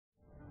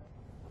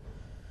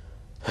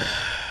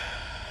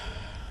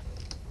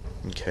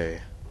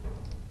Okay.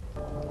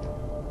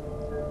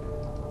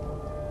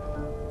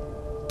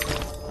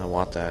 I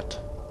want that.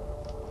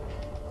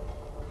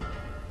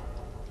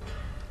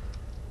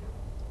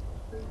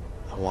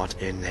 I want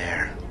in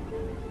there.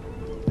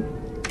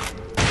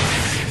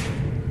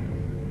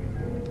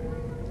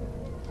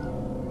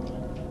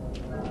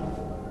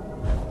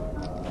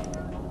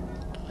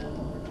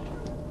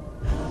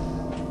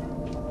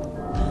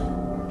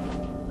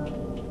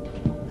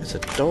 It's a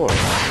door.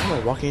 Why am I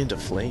walking into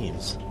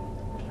flames?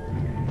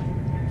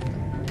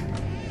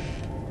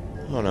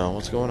 Oh no,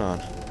 what's going on?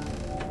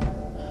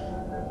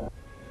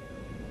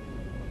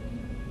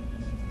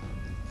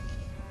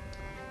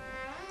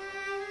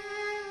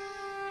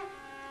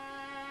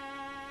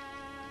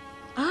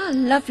 Our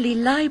lovely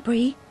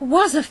library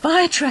was a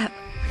fire trap.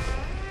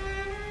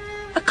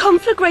 A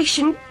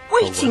conflagration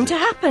waiting to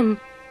happen.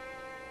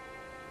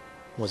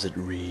 Was it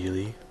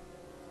really?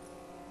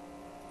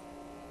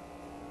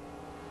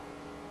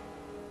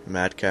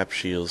 Madcap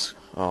Shields.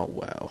 Oh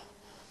wow.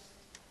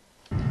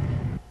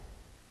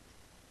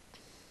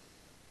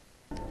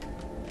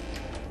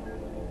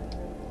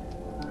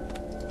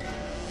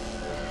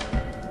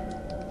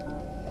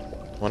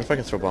 I wonder if I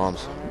can throw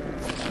bombs.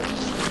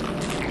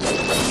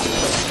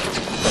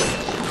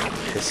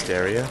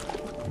 Hysteria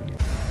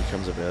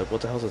becomes available.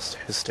 What the hell is this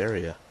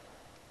hysteria?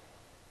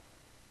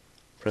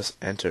 Press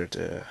enter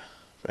to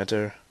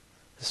enter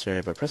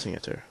hysteria by pressing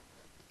enter.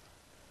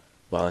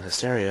 While in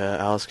hysteria,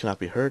 Alice cannot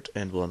be hurt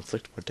and will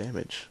inflict more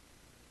damage.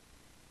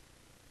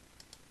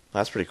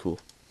 That's pretty cool.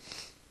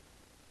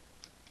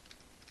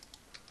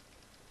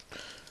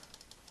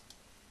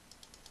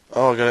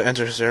 Oh, I gotta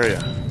enter hysteria.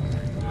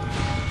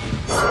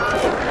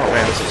 Oh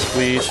man, this is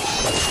sweet.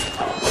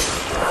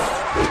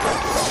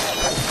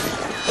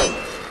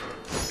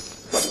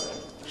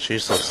 She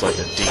just looks like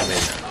a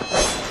demon.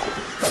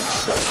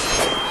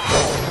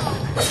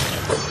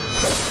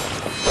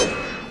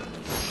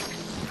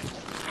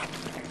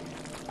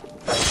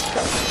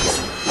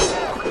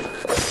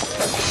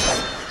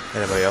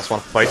 Anybody else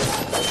want to fight?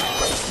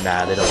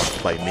 Nah, they don't want to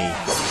fight me.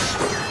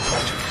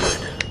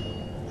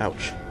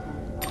 Ouch.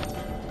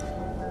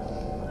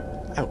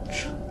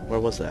 Ouch. Where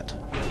was that?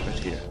 Right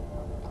here.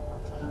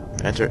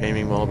 Enter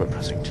aiming wall by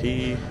pressing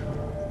T.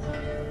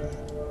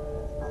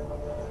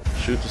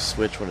 Shoot the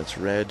switch when it's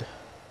red.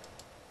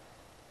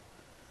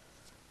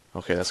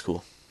 Okay, that's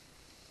cool.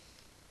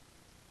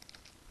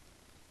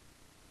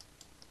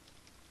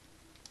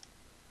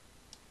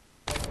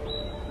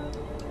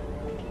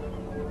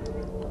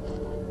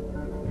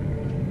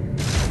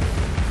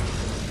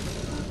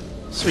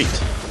 Sweet.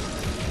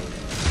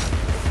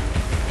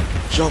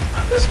 Jump.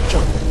 Let's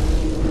jump.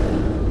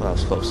 Well, that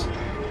was close.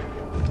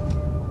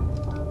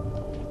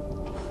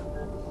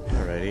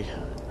 Alrighty.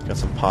 Got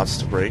some pots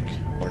to break.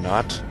 Or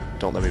not.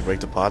 Don't let me break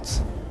the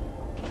pots.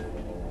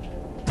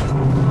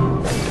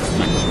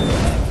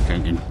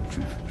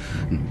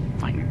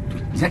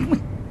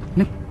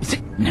 No, is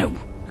it? No.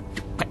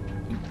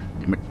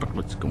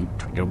 Let's go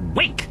try to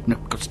wake. No,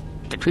 what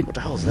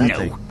the hell is that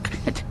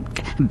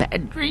thing?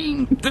 Bad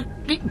dream.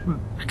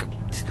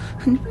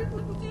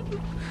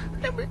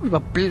 A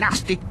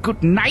blasted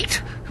good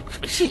night.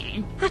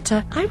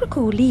 Hatter, I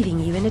recall leaving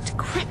you in a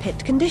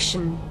decrepit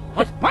condition.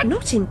 What?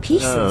 Not in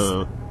pieces.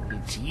 Oh,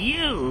 it's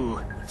you.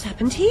 What's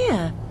happened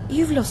here?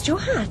 You've lost your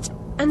hat,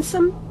 and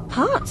some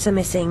parts are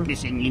missing.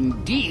 Missing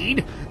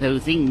indeed, though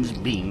things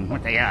being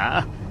what they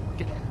are.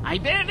 I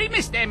barely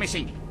missed their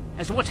missing.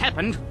 As to what's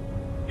happened,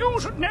 you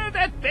should know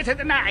that better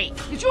than I.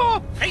 It's your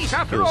place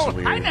after all.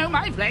 Weird. I know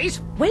my place.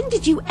 When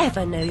did you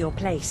ever know your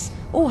place?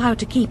 Or how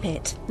to keep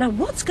it? Now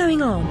what's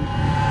going on?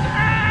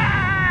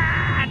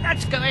 Ah,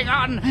 that's going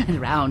on.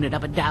 And round and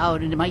up and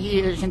down into my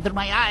ears and through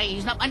my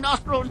eyes, up my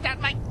nostrils, down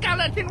my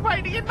gullet and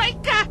winding in my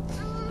guts.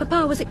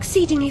 Papa was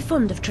exceedingly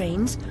fond of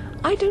trains.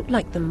 I don't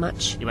like them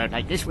much. You won't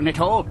like this one at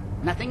all.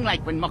 Nothing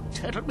like when Mock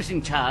Turtle was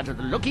in charge of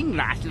the looking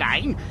glass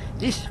line.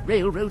 This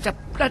railroad's a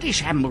bloody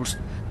shambles.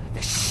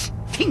 The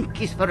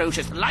stink is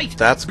ferocious, the light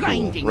That's cool.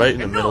 blinding. Right in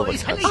the the middle of a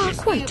noise cutscene. Ah, hellacious.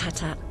 quite,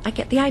 Hatter. I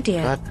get the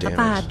idea. God damn A it.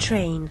 bad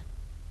train.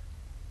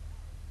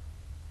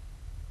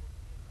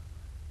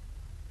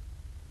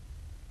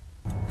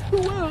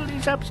 The world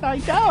is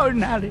upside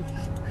down, Alice.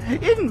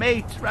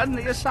 Inmates run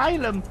the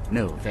asylum.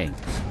 No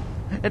thanks.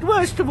 And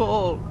worst of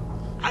all,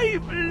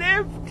 I'm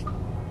left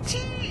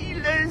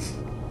tealess.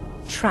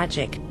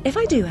 Tragic. If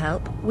I do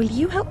help, will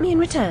you help me in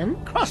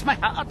return? Cross my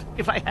heart,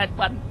 if I had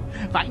one.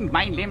 Find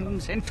my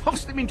limbs and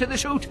toss them into the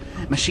chute.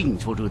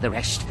 Machines will do the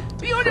rest.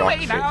 Be on your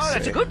way now,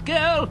 that's a good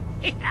girl.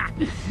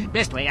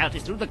 Best way out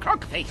is through the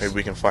crock face. Maybe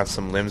we can find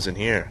some limbs in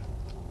here.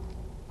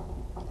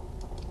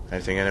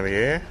 Anything over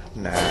here?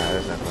 Nah,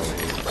 there's nothing over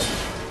here.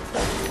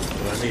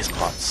 What are these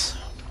pots?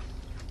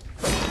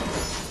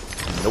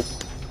 Nope.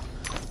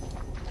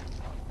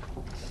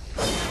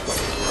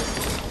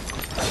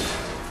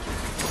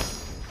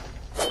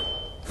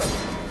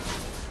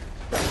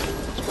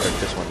 Let's break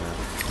this one now.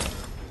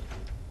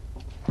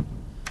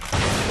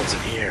 What's in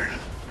here?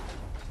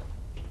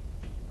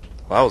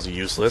 Well, that was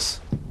useless.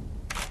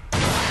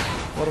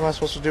 What am I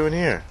supposed to do in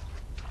here?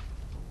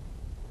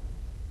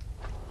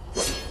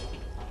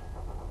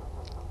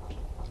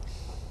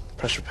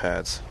 pressure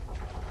pads.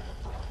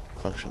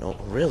 Function. Oh,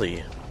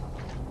 really?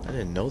 I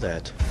didn't know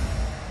that.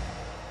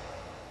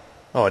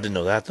 Oh, I didn't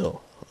know that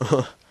though.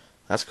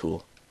 That's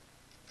cool.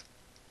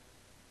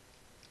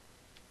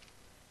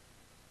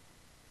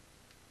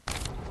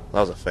 That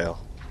was a fail.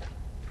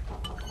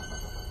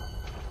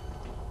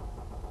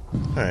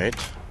 Alright.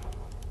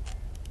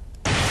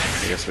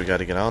 I guess we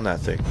gotta get on that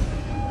thing.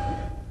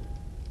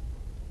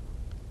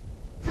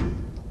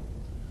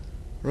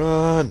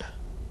 Run!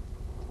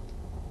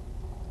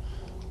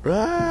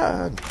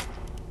 Run!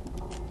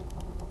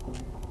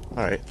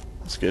 Alright,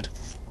 that's good.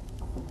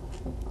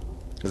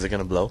 Is it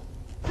gonna blow?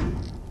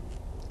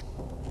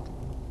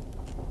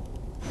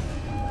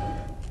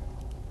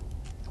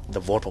 The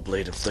vorpal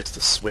blade inflicts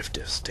the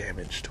swiftest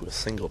damage to a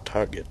single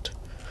target.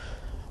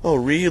 Oh,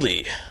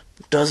 really?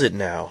 Does it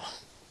now?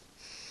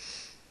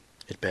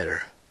 It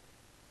better.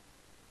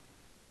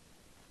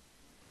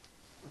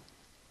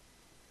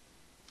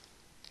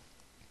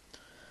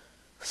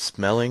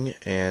 Smelling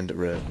and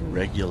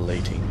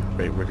regulating.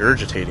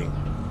 Regurgitating.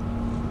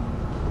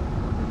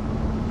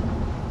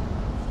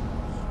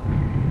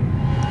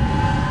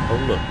 Oh,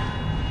 look.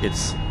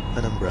 It's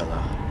an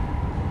umbrella.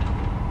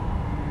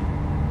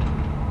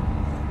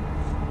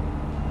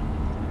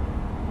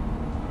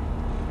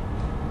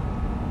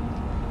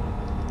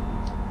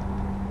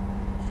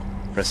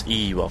 Press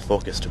E while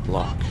focused to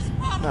block.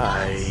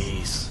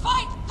 Nice.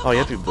 Oh, you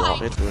have to be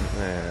blocked.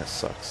 That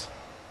sucks.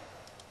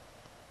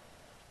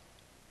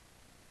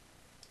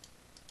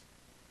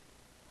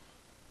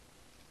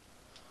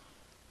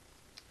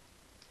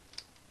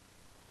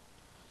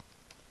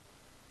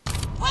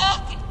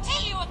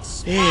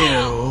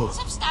 Ew.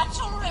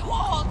 Substantial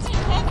rewards in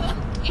heaven.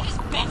 It is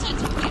better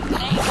to give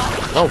labor.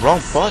 Oh,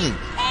 wrong button.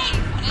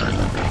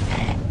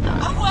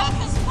 A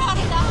worker's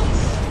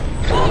paradise.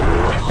 Work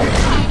all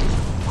night.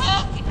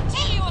 Work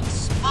until you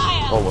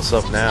expire. Oh, what's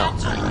up now?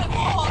 Substantial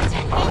rewards in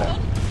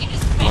heaven. It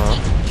is better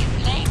to give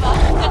labor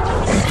than to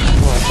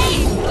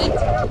receive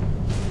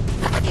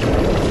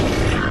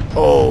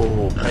pay.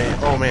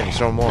 Oh man, he's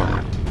throwing more.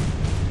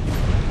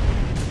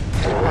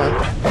 Come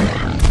on.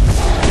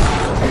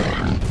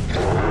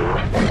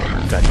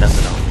 Got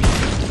nothing on me.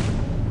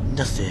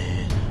 Nothing.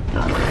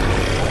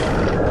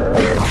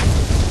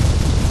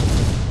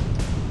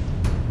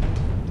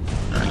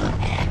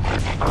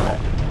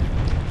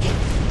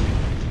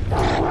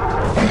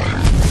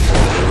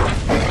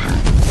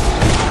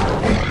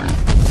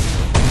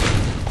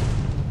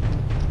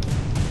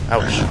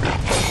 Ouch.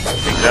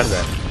 Can't get out of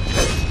that.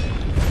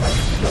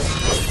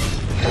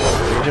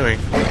 What are you doing?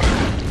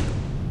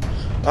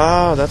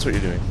 Oh, that's what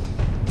you're doing.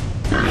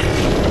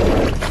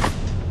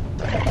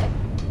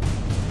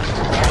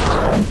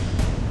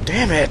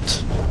 Damn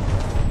it!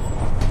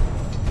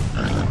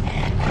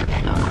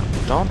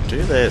 Don't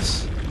do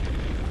this.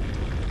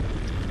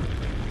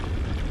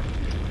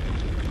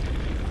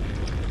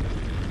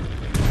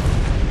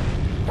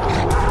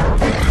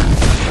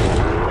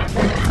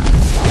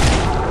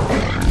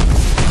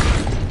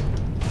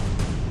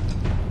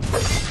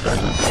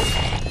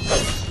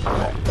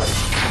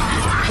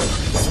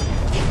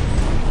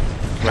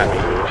 Come at me.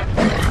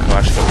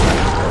 Watch, come at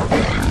me.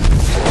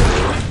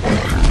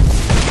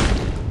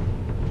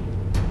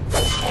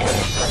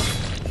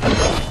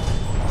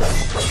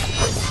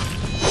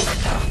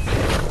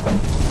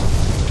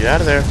 Get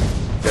out of there.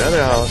 Get out of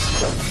there, Alice.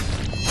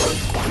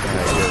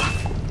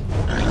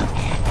 Alright,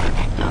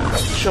 good.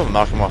 She'll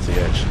knock him off the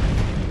edge.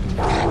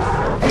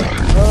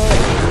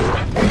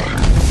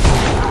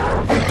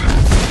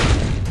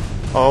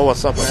 Oh,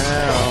 what's up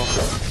now?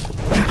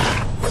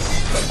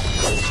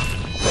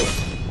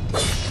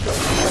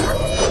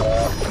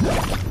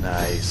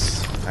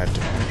 Nice. I have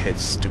to hit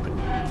stupid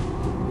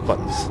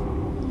buttons.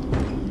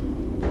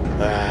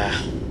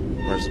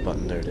 Where's the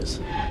button? There it is.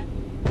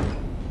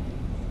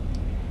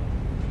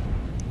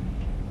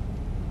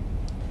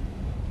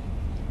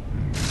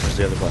 Where's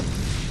the other button?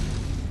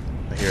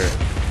 I hear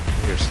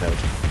a snout.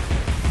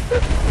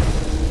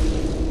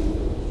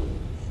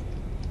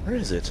 Where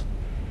is it?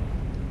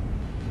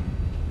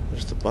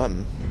 There's the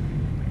button.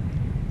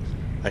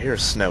 I hear a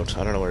snout.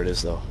 I don't know where it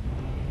is though.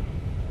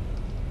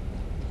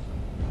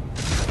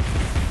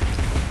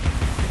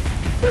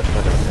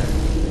 Oh, down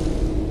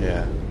there.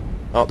 Yeah.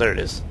 Oh, there it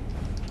is.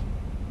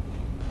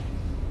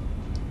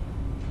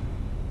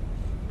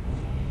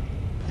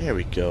 There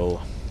we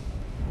go.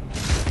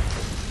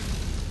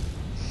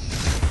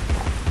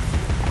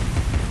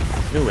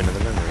 Ooh, another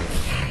memory.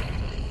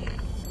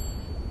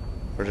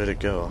 Where did it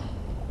go?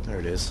 There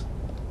it is.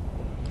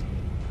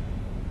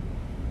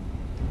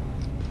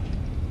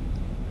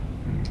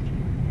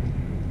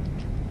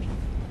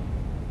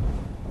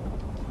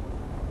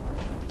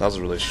 That was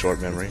a really short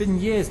memory. It's been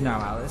years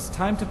now, Alice.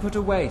 Time to put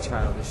away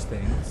childish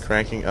things.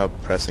 Cranking up,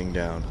 pressing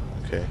down.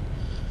 Okay.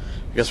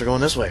 I guess we're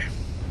going this way.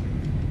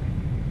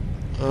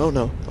 Oh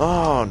no.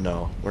 Oh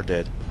no. We're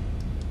dead.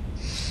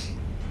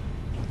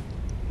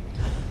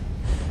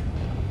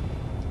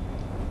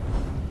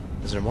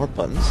 Is there more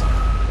buttons?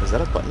 Is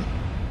that a button?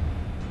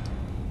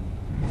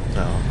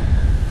 No.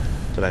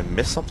 Did I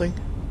miss something?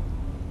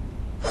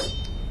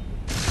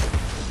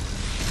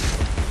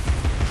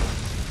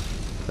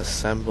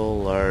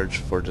 Assemble large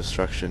for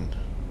destruction.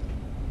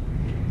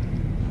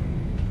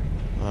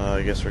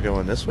 I guess we're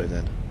going this way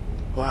then.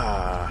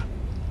 Wow.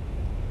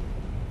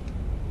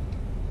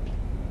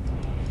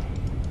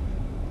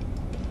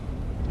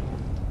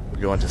 We're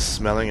going to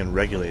smelling and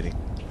regulating.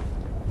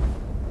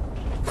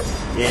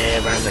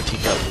 Yeah, burn the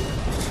teacup.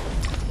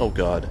 Oh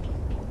god.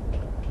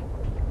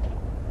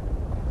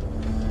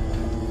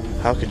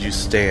 How could you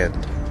stand?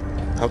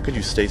 How could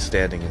you stay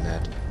standing in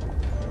that?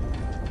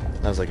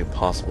 That was like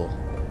impossible.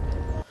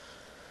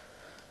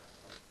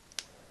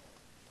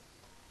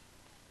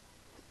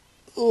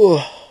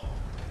 Ugh.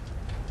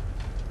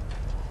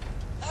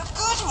 A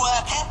good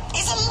worker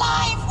is a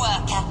live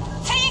worker,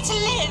 free to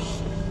live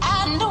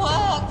and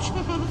work.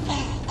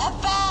 A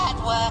bad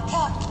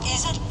worker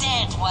is a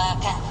dead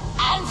worker,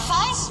 and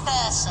vice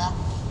versa.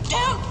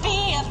 Don't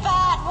be a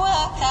bad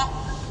worker.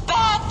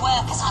 Bad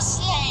workers are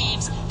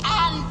slaves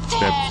and dead.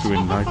 Steps to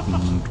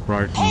enlightenment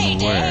brighten the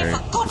Payday way.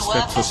 for good The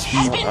steps workers are has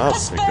steep, been take them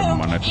postponed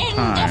one at a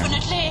time.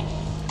 indefinitely.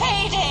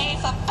 Payday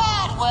for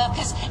bad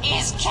workers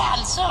is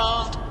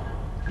cancelled.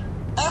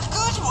 A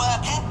good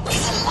worker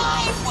is a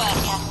live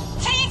worker,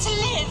 free to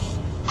live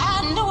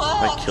and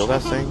work. I kill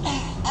that thing?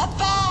 A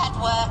bad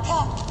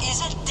worker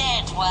is a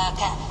dead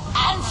worker,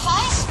 and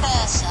vice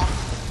versa.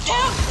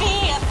 Don't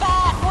be a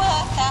bad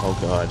worker. Oh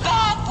god.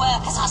 Bad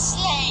workers are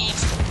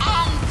slaves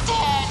and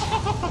dead.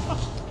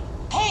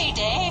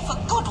 Payday for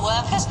good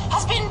workers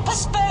has been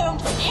postponed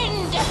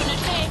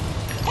indefinitely.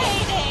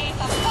 Payday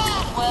for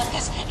bad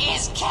workers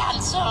is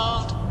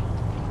cancelled.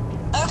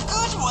 A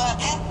good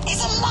worker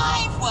is a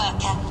live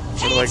worker,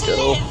 free Where do I to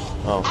go? live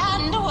Oh.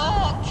 and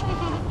work.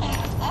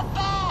 A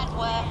bad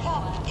worker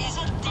is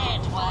a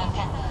dead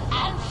worker,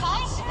 and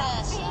vice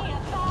versa.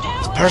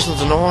 This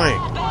person's annoying.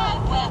 Bad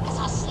workers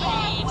are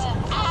slaves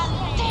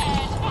and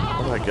dead.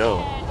 Where do I go?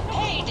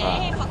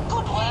 Payday for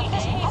good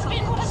workers has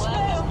been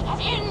postponed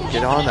indefinitely.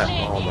 Get on that.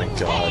 Oh my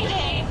god.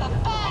 Payday